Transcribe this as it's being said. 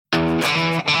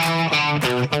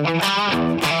This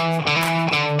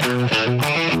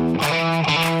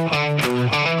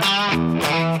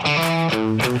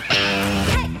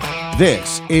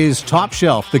is Top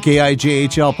Shelf, the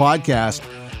KIJHL podcast.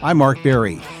 I'm Mark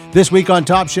Berry. This week on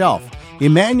Top Shelf,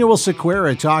 Emanuel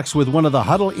Sequeira talks with one of the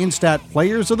Hudl Instat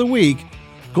Players of the Week,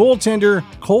 goaltender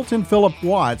Colton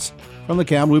Phillips-Watts from the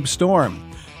Kamloops Storm.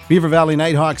 Beaver Valley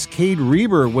Nitehawks' Cade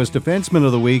Reber was Defenceman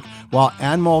of the Week, while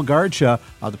Anmol Garcha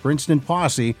of the Princeton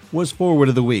Posse was Forward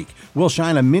of the Week. We'll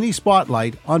shine a mini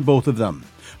spotlight on both of them.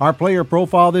 Our player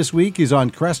profile this week is on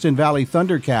Creston Valley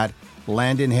Thunder Cat,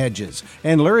 Landon Hedges.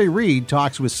 And Larry Reed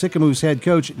talks with Sicamous Head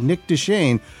Coach Nick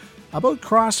Deschenes about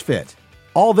CrossFit.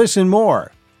 All this and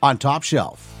more on Top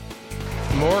Shelf.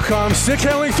 Morecom stick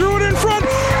handling, threw it in front.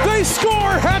 They score!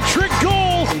 Hat-trick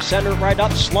goal! From center right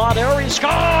up slot area, he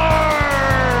scores!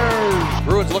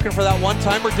 Bruins looking for that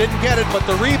one-timer, didn't get it, but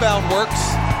the rebound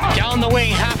works. Down the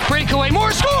wing, half breakaway,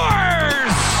 more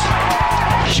scores!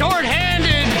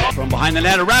 Short-handed. From behind the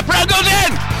net, a wraparound goes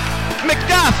in!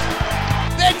 McDuff!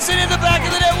 Benson in the back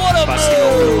of the net, what a Busting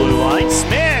move! over the blue line,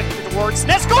 Smith towards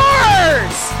net,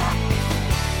 scores!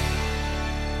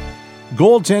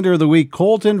 Goaltender of the Week,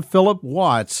 Colton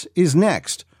Phillips-Watts, is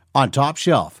next on Top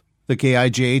Shelf, the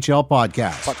KIJHL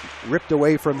podcast. Puck ripped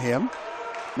away from him.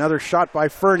 Another shot by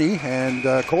Fernie, and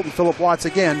Colton Phillips-Watts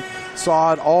again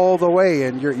saw it all the way.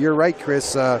 And you're right,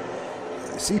 Chris.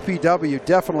 CPW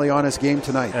definitely on his game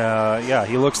tonight. Yeah,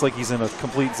 he looks like he's in a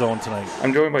complete zone tonight.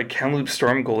 I'm joined by Kamloops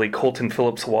Storm goalie Colton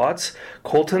Phillips-Watts.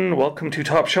 Colton, welcome to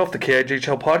Top Shelf, the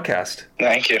KIJHL podcast.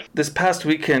 Thank you. This past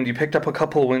weekend, you picked up a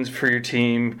couple of wins for your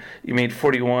team. You made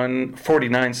 49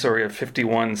 of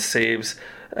 51 saves,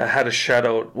 had a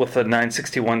shutout with a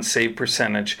 .961 save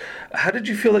percentage. How did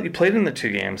you feel that you played in the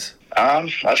two games?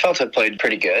 I felt I played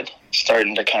pretty good.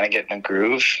 Starting to kind of get in a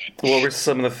groove. What were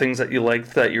some of the things that you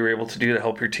liked that you were able to do to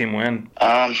help your team win?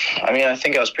 I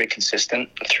think I was pretty consistent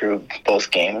through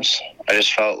both games. I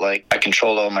just felt like I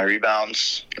controlled all my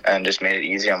rebounds and just made it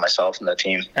easy on myself and the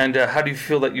team. And how do you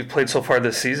feel that you've played so far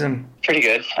this season? Pretty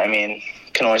good.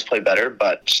 Can always play better,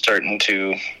 but starting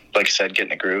to, like I said, get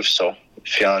in a groove, so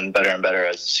feeling better and better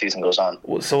as the season goes on.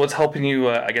 So what's helping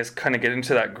you, kind of get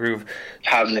into that groove?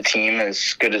 Having the team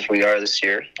as good as we are this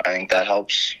year, I think that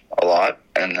helps a lot.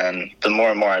 And then the more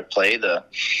and more I play, the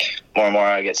more and more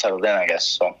I get settled in, I guess.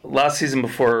 So last season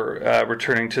before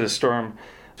returning to the Storm,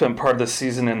 spent part of the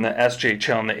season in the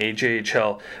SJHL and the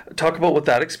AJHL. Talk about what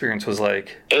that experience was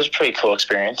like. It was a pretty cool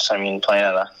experience. Playing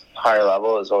at a higher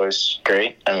level is always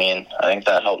great. I think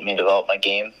that helped me develop my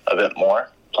game a bit more,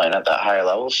 playing at that higher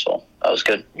level, so that was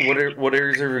good. What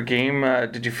areas of your game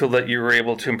did you feel that you were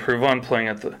able to improve on playing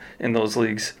in those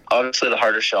leagues? Obviously the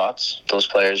harder shots. Those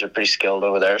players are pretty skilled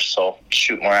over there, so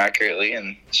shoot more accurately,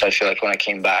 and so I feel like when I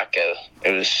came back,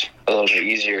 it was a little bit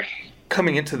easier.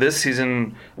 Coming into this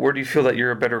season, where do you feel that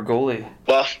you're a better goalie?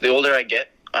 Well, the older I get,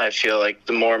 I feel like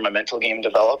the more my mental game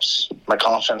develops, my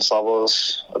confidence level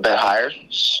is a bit higher.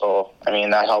 So,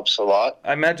 that helps a lot.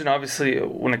 I imagine, obviously,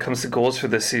 when it comes to goals for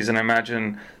this season, I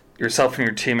imagine yourself and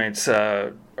your teammates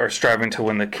are striving to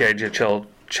win the KIJHL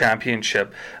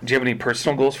championship. Do you have any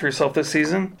personal goals for yourself this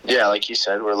season? Yeah, like you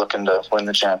said, we're looking to win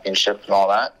the championship and all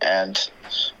that. And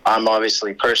I'm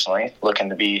obviously personally looking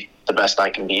to be the best I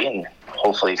can be and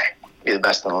hopefully be the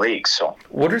best in the league. So,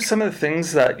 what are some of the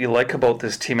things that you like about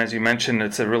this team? As you mentioned,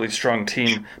 it's a really strong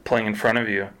team playing in front of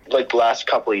you. Like the last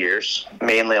couple of years,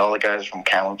 mainly all the guys from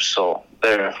Kamloops, so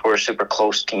we're a super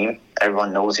close team.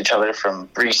 Everyone knows each other from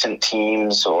recent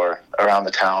teams or around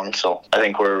the town, so I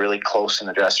think we're really close in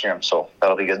the dressing room, so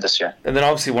that'll be good this year. And then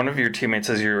obviously one of your teammates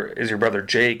is your brother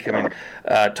Jake.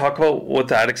 Talk about what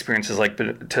that experience is like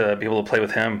to be able to play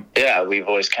with him. Yeah, we've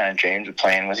always kind of dreamed of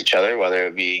playing with each other, whether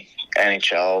it be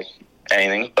NHL,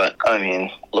 anything, but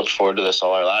looked forward to this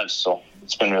all our lives, so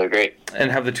it's been really great.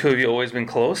 And have the two of you always been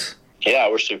close? Yeah,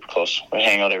 we're super close. We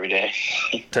hang out every day.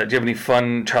 Do you have any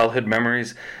fun childhood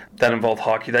memories that involve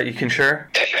hockey that you can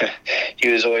share? He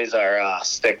was always our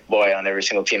stick boy on every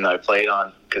single team that I played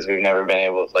on, because we've never been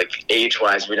able,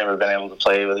 age-wise, we've never been able to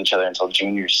play with each other until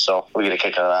juniors, so we get a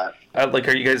kick out of that.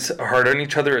 Are you guys hard on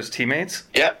each other as teammates?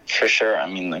 Yeah, for sure.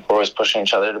 We're always pushing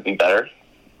each other to be better,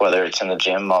 whether it's in the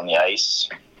gym, on the ice,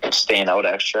 staying out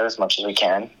extra as much as we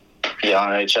can,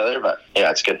 yelling at each other, but yeah,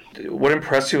 it's good. What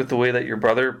impressed you with the way that your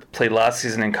brother played last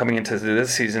season and coming into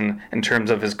this season in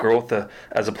terms of his growth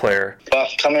as a player? Well,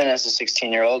 coming in as a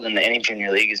 16-year-old in any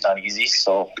junior league is not easy,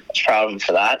 so I was proud of him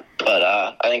for that, but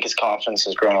I think his confidence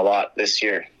has grown a lot this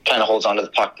year. Kind of holds onto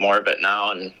the puck more a bit now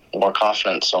and more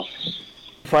confident, so.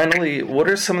 Finally, what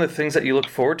are some of the things that you look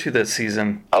forward to this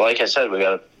season? Like I said, we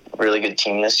got a really good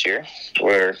team this year.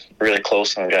 We're really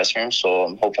close in the dressing room, so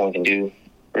I'm hoping we can do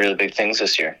really big things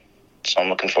this year. So I'm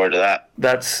looking forward to that.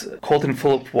 That's Colton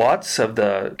Phillips-Watts of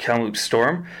the Kamloops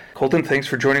Storm. Colton, thanks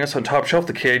for joining us on Top Shelf,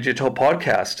 the KIJHL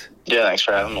podcast. Yeah, thanks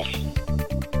for having me.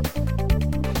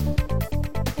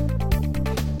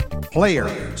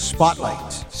 Player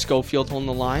Spotlight. Schofield holding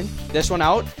the line. This one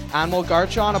out. Anmol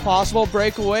Garcha on a possible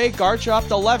breakaway. Garcha up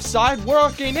the left side,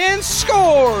 working in,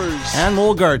 scores!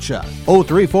 Anmol Garcha,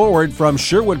 0-3 forward from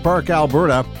Sherwood Park,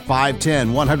 Alberta,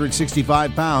 5'10",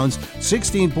 165 pounds,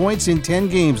 16 points in 10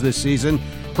 games this season.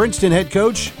 Princeton head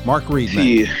coach Mark Reedman.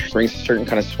 He brings a certain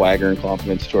kind of swagger and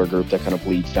confidence to our group that kind of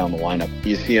bleeds down the lineup.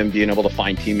 You see him being able to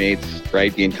find teammates,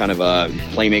 right? Being kind of a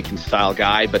playmaking style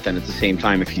guy, but then at the same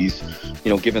time, if he's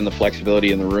given the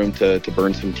flexibility in the room to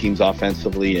burn some teams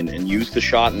offensively and use the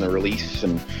shot and the release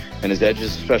and his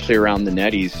edges, especially around the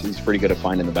net, he's pretty good at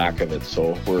finding the back of it.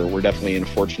 So we're definitely in a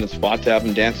fortunate spot to have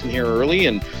him dancing here early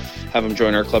and have him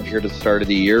join our club here at the start of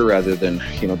the year rather than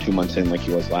 2 months in like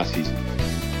he was last season.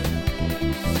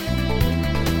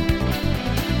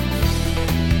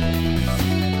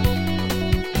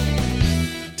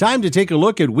 Time to take a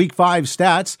look at Week 5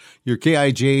 stats. Your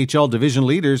KIJHL division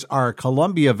leaders are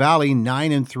Columbia Valley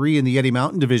 9-3 in the Yeti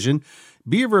Mountain Division,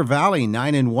 Beaver Valley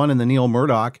 9-1 in the Neil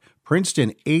Murdoch,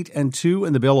 Princeton 8-2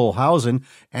 in the Bill Olhausen,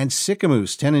 and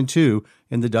Sicamous 10-2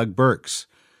 in the Doug Burks.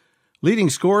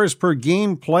 Leading scorers per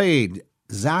game played: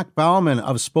 Zach Bauman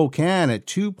of Spokane at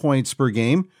 2 points per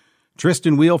game,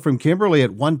 Tristan Wheel from Kimberley at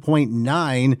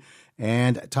 1.9,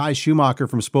 and Ty Schumacher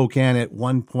from Spokane at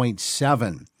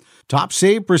 1.7. Top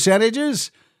save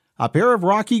percentages: a pair of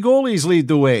Rocky goalies lead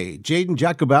the way. Jaden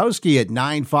Jakubowski at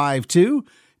 .952.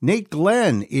 Nate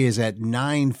Glenn is at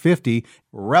 .950.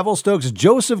 Revelstoke's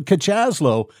Joseph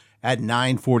Kachaslo at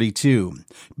 .942.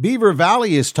 Beaver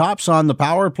Valley is tops on the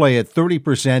power play at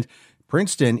 30%.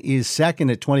 Princeton is second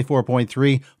at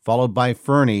 24.3%, followed by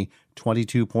Fernie,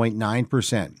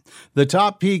 22.9%. The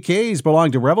top PKs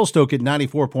belong to Revelstoke at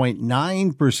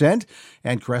 94.9%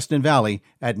 and Creston Valley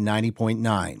at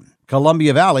 90.9%.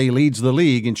 Columbia Valley leads the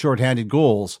league in shorthanded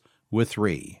goals with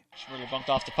 3. Schmerler bumped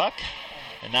off the puck,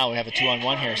 and now we have a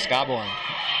 2-on-1 here. Scaborn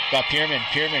got Pierman,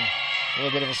 a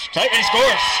little bit of a tight, and he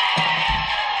scores!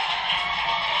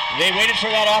 They waited for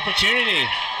that opportunity.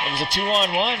 It was a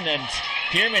 2-on-1, and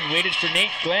Pierman waited for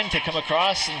Nate Glenn to come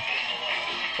across and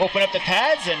open up the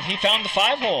pads, and he found the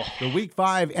 5-hole. The Week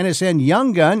 5 NSN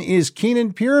Young Gun is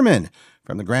Keenan Pierman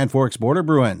from the Grand Forks Border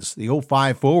Bruins. The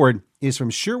 0-5 forward is from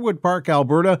Sherwood Park,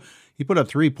 Alberta. He put up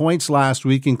 3 points last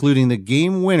week, including the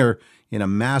game winner in a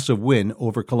massive win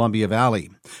over Columbia Valley.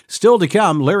 Still to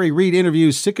come, Larry Reed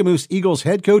interviews Sicamous Eagles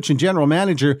head coach and general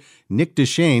manager Nick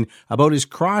Deschenes about his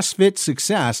CrossFit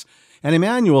success, and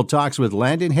Emanuel talks with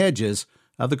Landon Hedges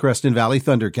of the Creston Valley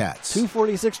Thunder Cats.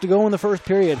 2:46 to go in the first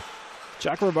period.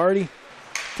 Chuck Robardi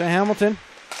to Hamilton,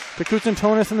 to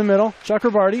Kutsentonis in the middle. Chuck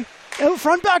Robardi, out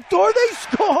front, back door, they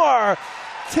score!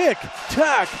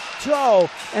 Tic-tac-toe,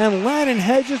 and Landon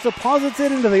Hedges deposits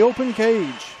it into the open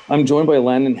cage. I'm joined by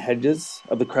Landon Hedges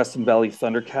of the Creston Valley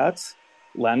Thunder Cats.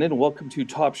 Landon, welcome to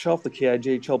Top Shelf, the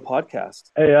KIJHL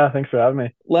podcast. Hey, thanks for having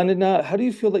me. Landon, how do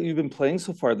you feel that you've been playing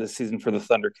so far this season for the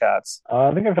Thunder Cats?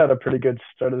 I think I've had a pretty good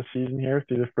start of the season here.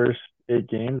 Through the first 8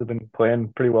 games, I've been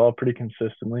playing pretty well, pretty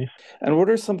consistently. And what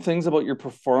are some things about your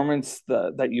performance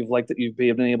that you've liked that you've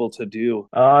been able to do?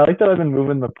 I like that I've been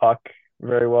moving the puck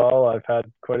very well. I've had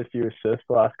quite a few assists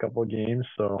the last couple of games,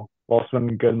 so I've also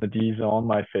been good in the D zone.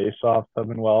 My face-offs have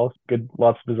been well. Good,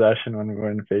 lots of possession when we're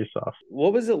in face-offs.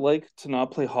 What was it like to not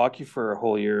play hockey for a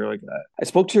whole year? Like, I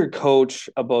spoke to your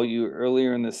coach about you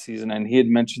earlier in this season, and he had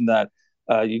mentioned that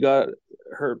you got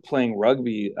hurt playing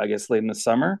rugby, I guess, late in the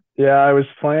summer. Yeah, I was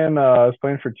playing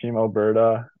for Team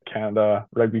Alberta Canada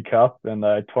Rugby Cup, and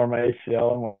I tore my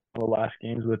ACL in one of the last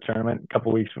games of the tournament a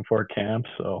couple weeks before camp.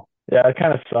 So yeah, it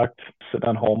kind of sucked sitting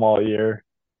at home all year.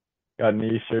 Got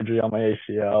knee surgery on my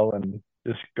ACL and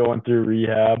just going through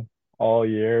rehab all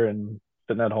year and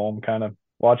sitting at home kind of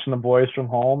watching the boys from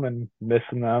home and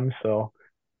missing them. So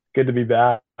good to be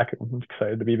back. I'm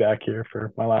excited to be back here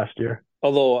for my last year.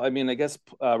 Although, I mean, I guess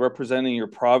representing your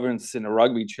province in a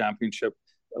rugby championship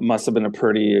must have been a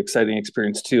pretty exciting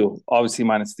experience too, obviously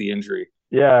minus the injury.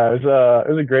 Yeah, it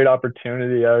was a great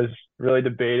opportunity. I was really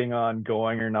debating on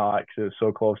going or not because it was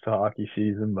so close to hockey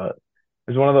season, but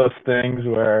it was one of those things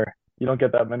where you don't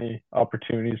get that many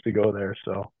opportunities to go there.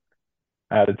 So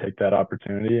I had to take that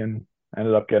opportunity and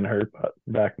ended up getting hurt, but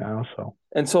I'm back now.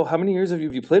 And so how many years have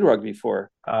you played rugby for?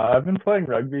 I've been playing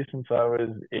rugby since I was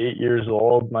 8 years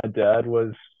old. My dad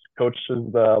was coach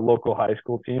of the local high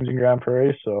school teams in Grand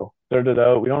Prairie. So started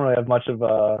out, we don't really have much of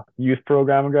a youth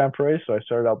program in Grand Prairie. So I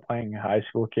started out playing high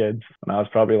school kids when I was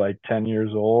probably like 10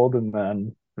 years old, and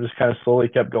then just kind of slowly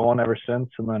kept going ever since,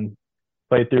 and then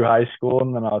played through high school,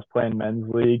 and then I was playing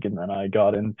men's league, and then I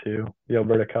got into the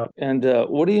Alberta Cup. And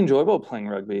what do you enjoy about playing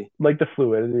rugby? Like the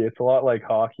fluidity. It's a lot like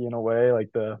hockey in a way. Like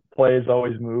the play is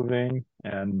always moving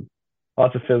and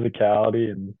lots of physicality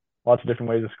and lots of different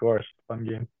ways to score. It's a fun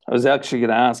game. I was actually going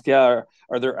to ask, are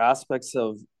there aspects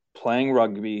of playing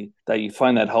rugby that you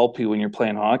find that help you when you're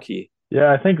playing hockey?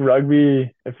 Yeah, I think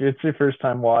rugby, if it's your first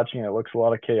time watching, it looks a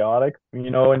lot of chaotic. When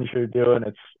you're doing,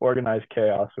 it's organized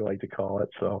chaos, we like to call it.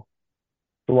 So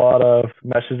a lot of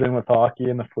meshes in with hockey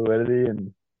and the fluidity,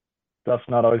 and stuff's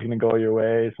not always going to go your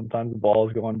way. Sometimes the ball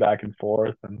is going back and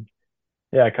forth, and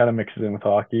yeah, it kind of mixes in with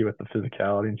hockey with the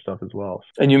physicality and stuff as well.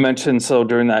 And you mentioned, so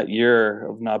during that year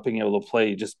of not being able to play,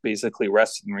 you just basically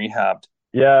rested and rehabbed.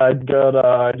 Yeah,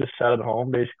 I just sat at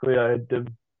home basically. I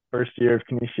did first year of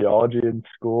kinesiology in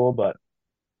school, but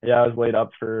yeah, I was laid up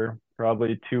for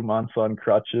probably 2 months on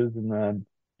crutches, and then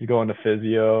you go into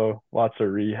physio, lots of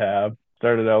rehab.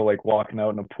 Started out like walking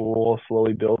out in a pool,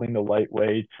 slowly building to light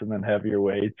weights and then heavier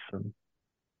weights, and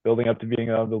building up to being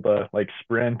able to like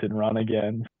sprint and run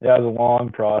again. Yeah, it was a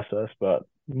long process, but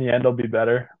in the end I'll be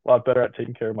better, a lot better at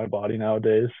taking care of my body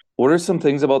nowadays. What are some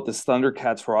things about this Thunder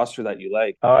Cats roster that you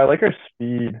like? I like our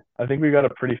speed. I think we got a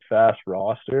pretty fast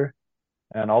roster,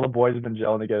 and all the boys have been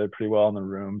gelling together pretty well in the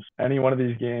rooms. Any one of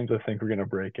these games, I think we're going to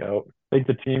break out. I think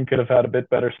the team could have had a bit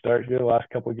better start here the last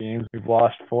couple of games. We've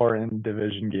lost 4 in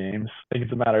division games. I think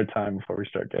it's a matter of time before we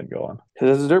start getting going.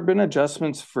 Has there been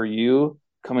adjustments for you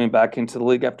coming back into the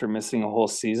league after missing a whole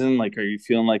season? Like, are you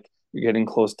feeling like you're getting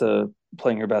close to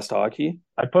playing your best hockey?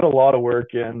 I put a lot of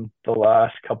work in the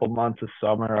last couple months of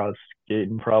summer. I was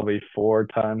skating probably 4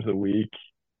 times a week,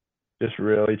 just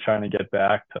really trying to get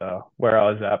back to where I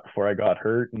was at before I got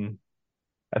hurt. And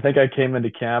I think I came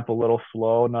into camp a little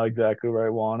slow, not exactly where I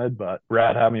wanted, but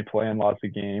Brad had me playing lots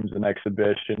of games and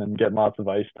exhibition and getting lots of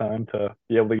ice time to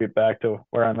be able to get back to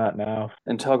where I'm at now.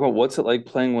 And talk about what's it like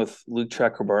playing with Luke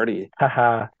Chakrabarty?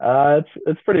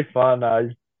 It's pretty fun.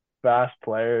 He's a fast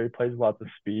player. He plays lots of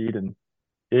speed, and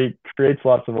he creates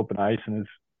lots of open ice, and his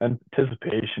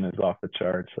anticipation is off the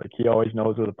charts. Like, he always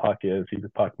knows where the puck is. He's a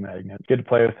puck magnet. It's good to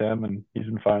play with him, and he's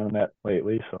been finding the net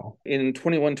lately. So in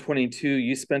 21-22,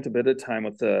 you spent a bit of time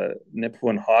with the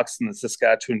Nipawin Hawks in the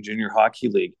Saskatchewan Junior Hockey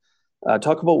League.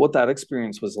 Talk about what that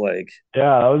experience was like.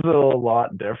 Yeah, that was a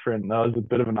lot different. That was a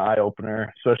bit of an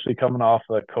eye-opener, especially coming off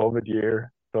the COVID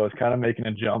year. So it's kind of making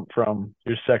a jump from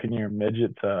your second year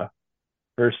midget to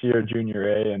first year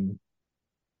junior A, and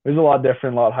it was a lot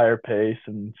different, a lot higher pace,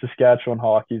 and Saskatchewan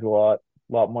hockey's a lot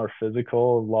more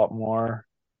physical, a lot more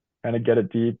kind of get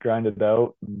it deep, grind it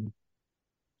out. And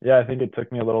yeah, I think it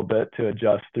took me a little bit to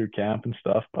adjust through camp and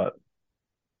stuff, but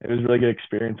it was a really good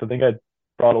experience. I think I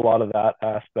brought a lot of that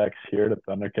aspects here to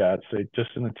Thundercats, like just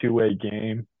in a two-way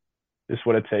game, just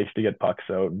what it takes to get pucks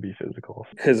out and be physical.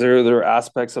 Because there are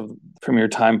aspects of from your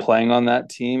time playing on that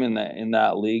team in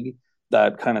that league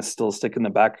that kind of still stick in the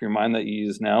back of your mind that you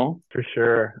use now? For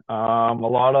sure. A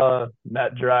lot of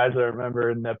net drives. I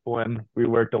remember in Nipawin, we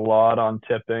worked a lot on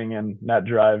tipping and net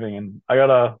driving, and I got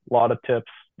a lot of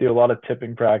tips, do a lot of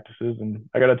tipping practices, and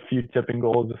I got a few tipping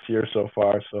goals this year so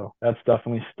far, so that's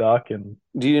definitely stuck. And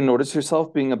do you notice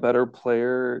yourself being a better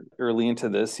player early into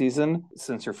this season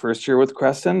since your first year with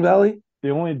Creston Valley? The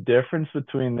only difference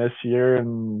between this year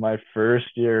and my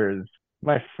first year is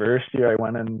my first year I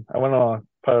went on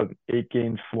about an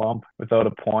 8-game slump without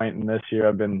a point, and this year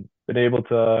I've been able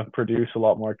to produce a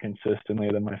lot more consistently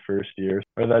than my first year.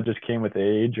 Whether that just came with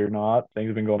age or not, things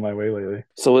have been going my way lately.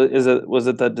 So was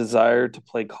it the desire to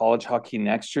play college hockey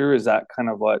next year? Is that kind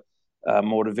of what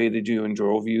motivated you and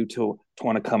drove you to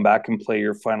want to come back and play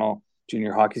your final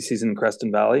junior hockey season in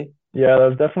Creston Valley? Yeah, that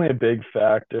was definitely a big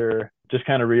factor. Just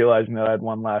kind of realizing that I had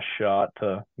one last shot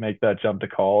to make that jump to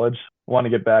college. I want to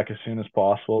get back as soon as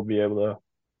possible, be able to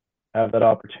have that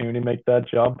opportunity, make that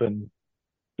jump, and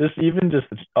just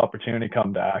the opportunity to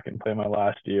come back and play my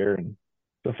last year. And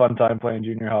it's a fun time playing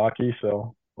junior hockey,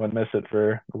 so wouldn't miss it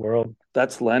for the world.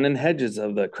 That's Landon Hedges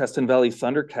of the Creston Valley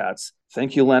Thunder Cats.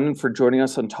 Thank you, Landon, for joining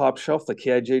us on Top Shelf, the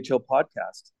KIJHL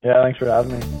podcast. Yeah, thanks for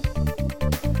having me.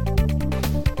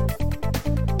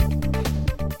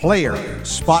 Player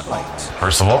Spotlight.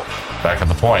 Percival, back at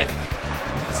the point.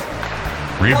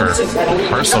 Reber,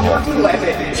 Percival,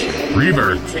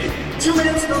 Reber,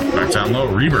 back down low,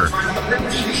 Reber,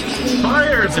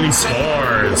 fires and he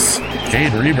scores.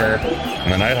 Cade Reber,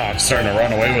 and the Nitehawks starting to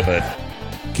run away with it.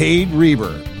 Cade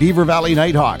Reber, Beaver Valley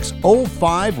Nitehawks,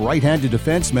 05 right-handed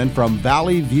defenseman from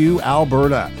Valley View,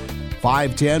 Alberta.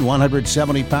 5'10",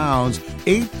 170 pounds,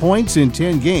 8 points in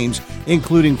 10 games,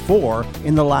 including 4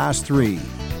 in the last 3.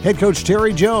 Head coach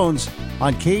Terry Jones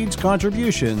on Cade's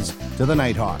contributions to the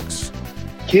Nitehawks.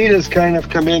 Cade has kind of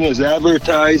come in as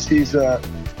advertised. He's a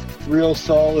real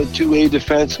solid two-way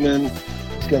defenseman.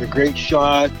 He's got a great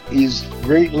shot. He's a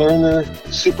great learner,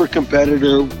 super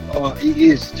competitor. He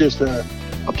is just a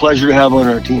pleasure to have on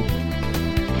our team.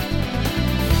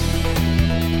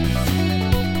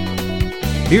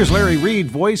 Here's Larry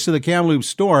Reed, voice of the Kamloops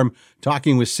Storm,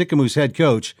 talking with Sicamous head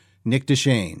coach Nick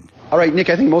Deschenes. All right, Nick,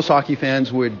 I think most hockey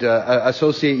fans would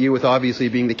associate you with obviously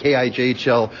being the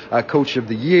KIJHL Coach of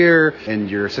the Year and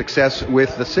your success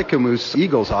with the Sicamous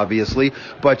Eagles, obviously.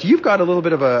 But you've got a little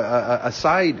bit of a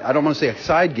side, I don't want to say a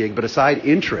side gig, but a side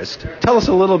interest. Tell us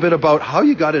a little bit about how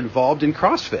you got involved in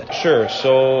CrossFit. Sure.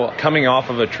 So coming off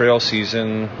of a trail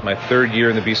season, my third year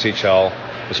in the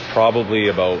BCHL was probably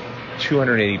about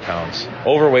 280 pounds,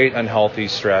 overweight, unhealthy,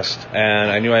 stressed, and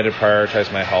I knew I had to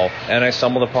prioritize my health, and I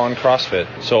stumbled upon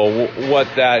CrossFit. So what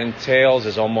that entails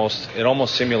is it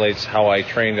almost simulates how I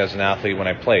trained as an athlete when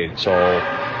I played. So,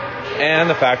 and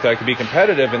the fact that I could be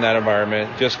competitive in that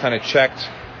environment just kind of checked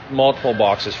multiple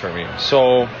boxes for me.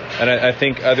 So, and I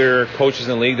think other coaches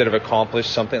in the league that have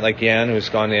accomplished something like Jan, who's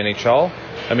gone to NHL,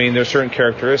 I mean, there's certain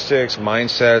characteristics,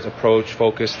 mindset, approach,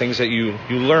 focus, things that you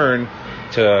learn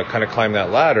to kind of climb that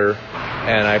ladder,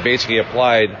 and I basically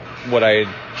applied what I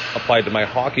applied to my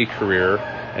hockey career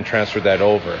and transferred that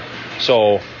over.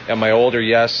 So am I older?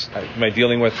 Yes. Am I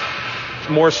dealing with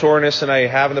more soreness than I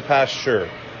have in the past? Sure.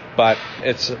 But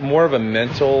it's more of a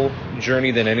mental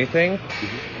journey than anything,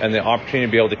 and the opportunity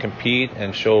to be able to compete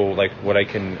and show like what I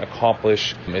can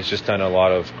accomplish has just done a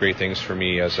lot of great things for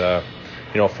me as a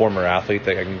former athlete,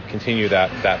 that I can continue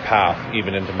that path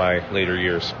even into my later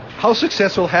years. How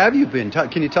successful have you been?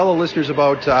 Can you tell the listeners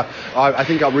about, I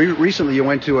think recently you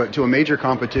went to a major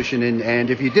competition, and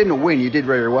if you didn't win, you did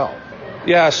very well.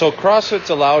 Yeah, so CrossFit's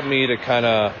allowed me to kind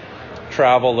of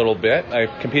travel a little bit. I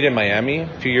competed in Miami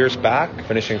a few years back,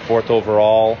 finishing 4th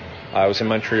overall. I was in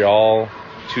Montreal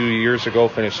 2 years ago,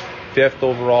 finished 5th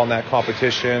overall in that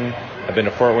competition. I've been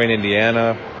to Fort Wayne,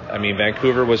 Indiana. I mean,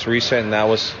 Vancouver was recent, and that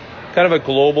was kind of a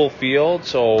global field,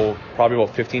 so probably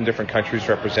about 15 different countries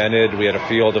represented. We had a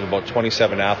field of about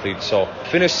 27 athletes, so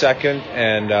finished 2nd,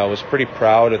 and was pretty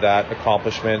proud of that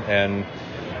accomplishment, and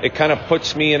it kind of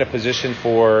puts me in a position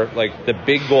for like the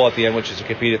big goal at the end, which is to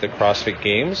compete at the CrossFit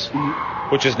Games,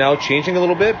 which is now changing a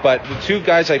little bit, but the two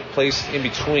guys I placed in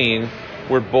between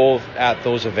were both at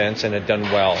those events and had done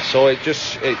well, so it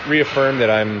reaffirmed that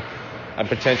I'm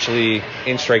potentially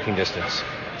in striking distance.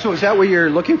 So is that what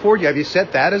you're looking for? Have you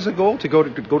set that as a goal to go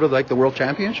to like the World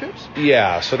Championships?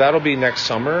 Yeah, so that'll be next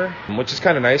summer, which is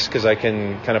kind of nice because I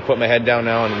can kind of put my head down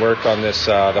now and work on this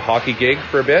the hockey gig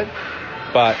for a bit.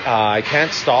 But I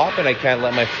can't stop and I can't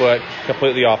let my foot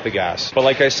completely off the gas. But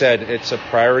like I said, it's a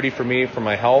priority for me for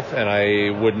my health, and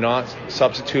I would not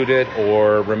substitute it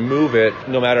or remove it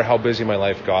no matter how busy my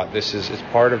life got. This is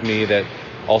part of me that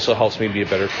also helps me be a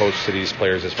better coach to these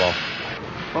players as well.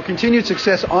 Well, continued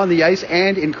success on the ice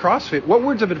and in CrossFit. What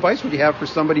words of advice would you have for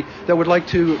somebody that would like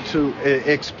to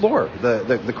explore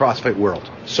the CrossFit world?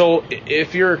 So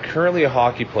if you're currently a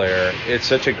hockey player, it's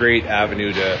such a great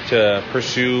avenue to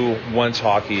pursue once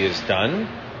hockey is done.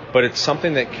 But it's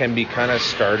something that can be kind of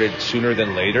started sooner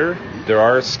than later. There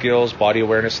are skills, body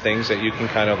awareness things that you can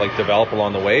kind of like develop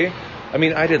along the way. I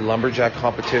mean, I did lumberjack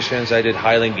competitions, I did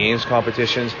Highland Games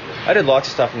competitions, I did lots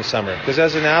of stuff in the summer. Because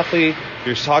as an athlete,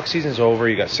 your hockey season's over,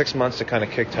 you got 6 months to kind of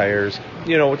kick tires.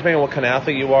 Depending on what kind of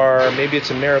athlete you are, maybe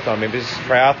it's a marathon, maybe it's a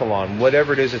triathlon,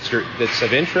 whatever it is that's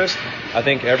of interest, I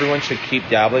think everyone should keep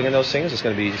dabbling in those things. It's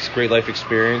a great life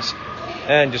experience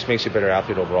and just makes you a better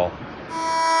athlete overall.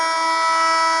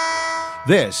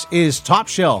 This is Top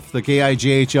Shelf, the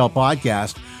KIJHL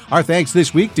podcast. Our thanks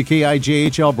this week to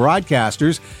KIJHL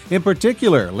broadcasters, in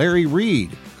particular Larry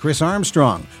Reed, Chris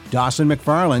Armstrong, Dawson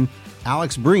McFarland,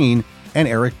 Alex Breen, and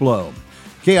Eric Blow.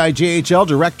 KIJHL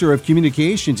Director of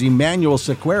Communications Emanuel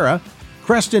Sequeira,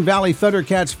 Creston Valley Thunder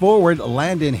Cat's forward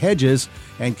Landon Hedges,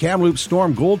 and Kamloops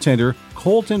Storm goaltender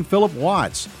Colton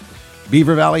Phillips-Watts.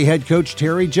 Beaver Valley Head Coach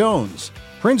Terry Jones,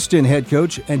 Princeton Head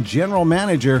Coach and General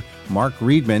Manager Mark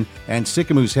Reedman, and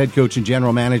Sicamous Head Coach and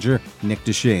General Manager Nick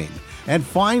Deschenes. And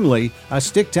finally, a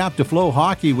stick tap to Flow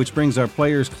Hockey, which brings our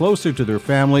players closer to their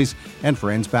families and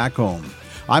friends back home.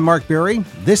 I'm Mark Berry.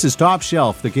 This is Top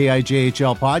Shelf, the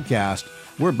KIJHL podcast.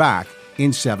 We're back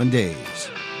in 7 days.